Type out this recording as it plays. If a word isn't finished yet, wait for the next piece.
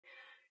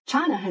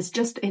China has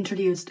just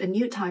introduced a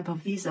new type of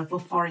visa for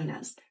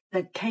foreigners,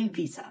 the K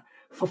visa,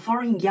 for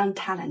foreign young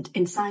talent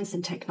in science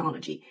and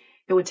technology.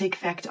 It will take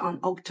effect on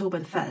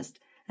October 1st,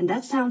 and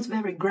that sounds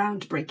very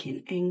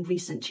groundbreaking in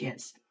recent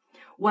years.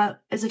 Well,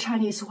 as a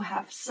Chinese who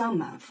have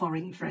some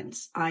foreign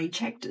friends, I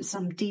checked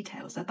some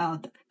details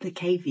about the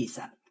K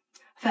visa.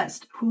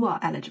 First, who are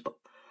eligible?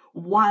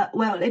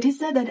 Well, it is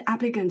said that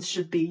applicants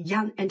should be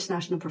young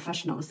international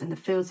professionals in the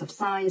fields of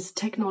science,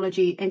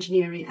 technology,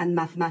 engineering, and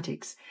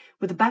mathematics,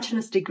 with a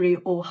bachelor's degree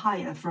or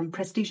higher from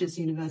prestigious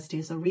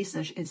universities or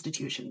research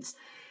institutions.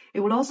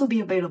 It will also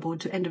be available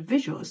to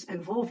individuals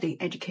involved in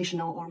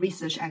educational or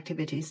research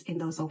activities in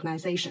those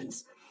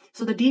organizations.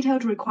 So the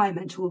detailed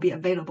requirement will be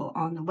available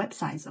on the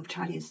websites of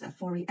Chinese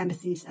foreign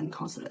embassies and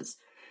consulates.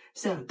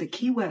 So the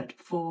keyword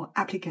for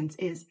applicants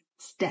is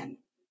STEM.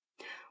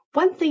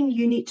 One thing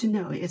you need to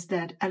know is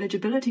that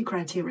eligibility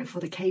criteria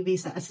for the K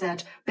visa are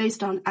set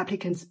based on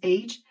applicants'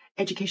 age,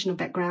 educational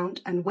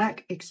background, and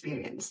work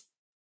experience.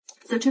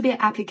 So to be an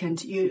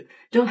applicant, you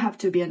don't have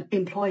to be an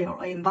employer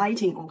or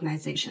inviting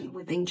organization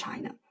within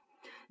China.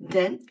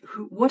 Then,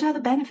 what are the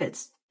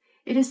benefits?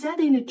 It is said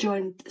in a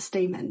joint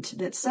statement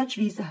that such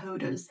visa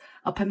holders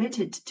are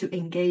permitted to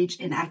engage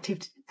in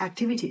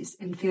activities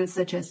in fields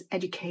such as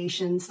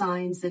education,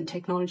 science, and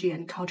technology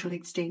and cultural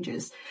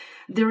exchanges.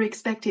 They're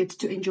expected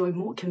to enjoy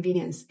more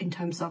convenience in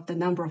terms of the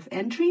number of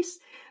entries,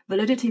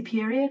 validity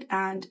period,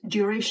 and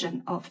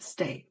duration of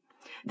stay.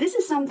 This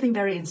is something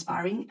very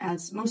inspiring,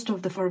 as most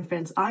of the foreign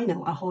friends I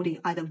know are holding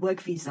either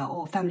work visa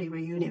or family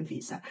reunion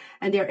visa,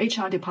 and their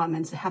HR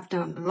departments have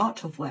done a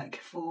lot of work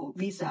for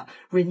visa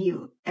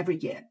renewal every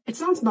year. It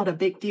sounds not a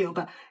big deal,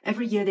 but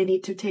every year they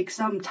need to take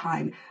some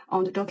time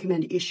on the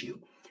document issue.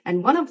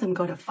 And one of them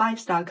got a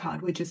 5-star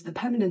card, which is the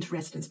permanent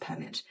residence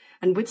permit.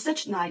 And with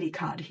such an ID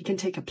card, he can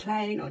take a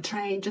plane or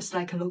train just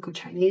like a local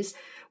Chinese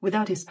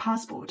without his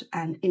passport,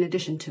 and in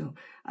addition to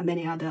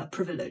many other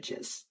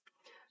privileges.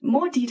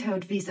 More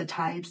detailed visa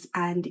types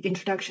and the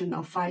introduction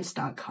of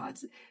 5-star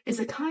cards is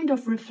a kind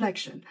of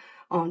reflection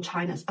on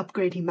China's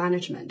upgrading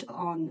management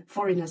on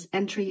foreigners'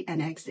 entry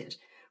and exit.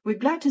 We're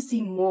glad to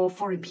see more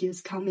foreign peers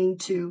coming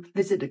to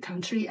visit the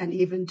country and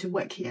even to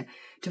work here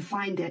to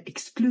find their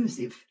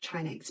exclusive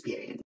China experience.